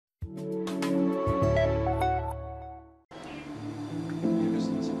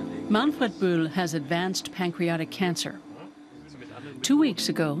Manfred Bühl has advanced pancreatic cancer. 2 weeks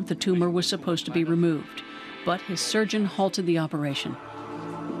ago, the tumor was supposed to be removed, but his surgeon halted the operation.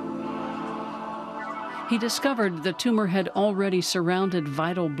 He discovered the tumor had already surrounded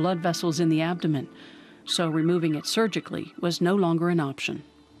vital blood vessels in the abdomen, so removing it surgically was no longer an option.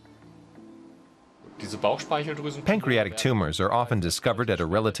 Pancreatic tumors are often discovered at a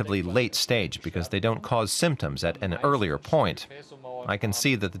relatively late stage because they don't cause symptoms at an earlier point. I can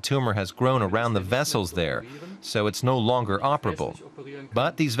see that the tumor has grown around the vessels there, so it's no longer operable.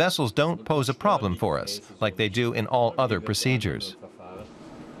 But these vessels don't pose a problem for us, like they do in all other procedures.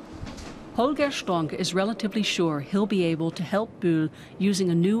 Holger Stonk is relatively sure he'll be able to help Bühl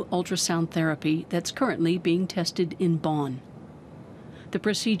using a new ultrasound therapy that's currently being tested in Bonn. The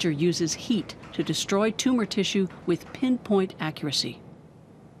procedure uses heat to destroy tumor tissue with pinpoint accuracy.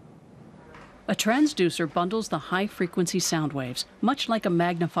 A transducer bundles the high-frequency sound waves, much like a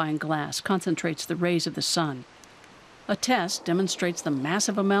magnifying glass concentrates the rays of the sun. A test demonstrates the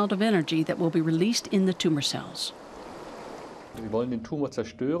massive amount of energy that will be released in the tumor cells.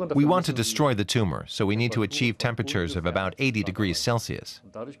 We want to destroy the tumor, so we need to achieve temperatures of about 80 degrees Celsius.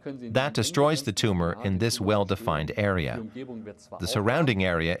 That destroys the tumor in this well-defined area. The surrounding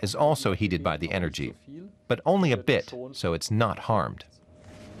area is also heated by the energy, but only a bit, so it's not harmed.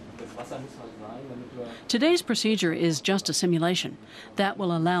 Today's procedure is just a simulation. That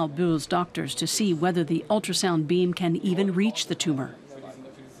will allow Bühl's doctors to see whether the ultrasound beam can even reach the tumor.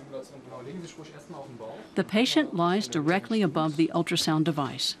 The patient lies directly above the ultrasound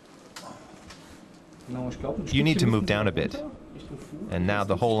device. You need to move down a bit, and now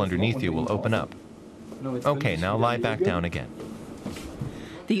the hole underneath you will open up. Okay, now lie back down again.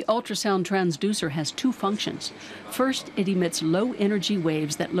 The ultrasound transducer has two functions. First, it emits low-energy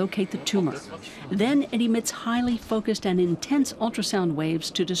waves that locate the tumor. Then it emits highly focused and intense ultrasound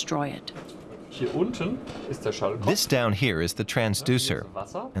waves to destroy it. This down here is the transducer,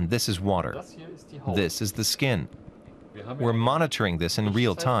 and this is water. This is the skin. We're monitoring this in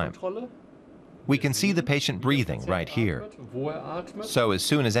real time. We can see the patient breathing right here. So as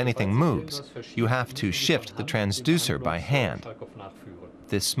soon as anything moves, you have to shift the transducer by hand.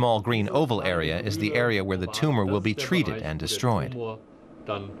 This small green oval area is the area where the tumor will be treated and destroyed.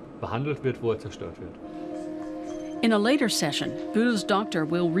 In a later session, Bühl's doctor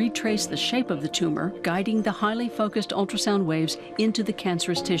will retrace the shape of the tumor, guiding the highly focused ultrasound waves into the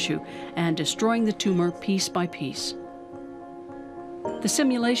cancerous tissue and destroying the tumor piece by piece. The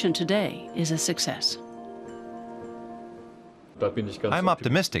simulation today is a success. I'm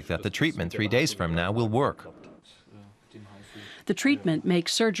optimistic that the treatment 3 days from now will work. The treatment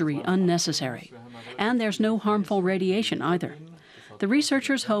makes surgery unnecessary, and there's no harmful radiation either. The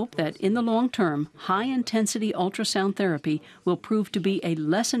researchers hope that in the long term, high-intensity ultrasound therapy will prove to be a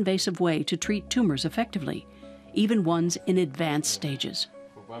less invasive way to treat tumors effectively, even ones in advanced stages.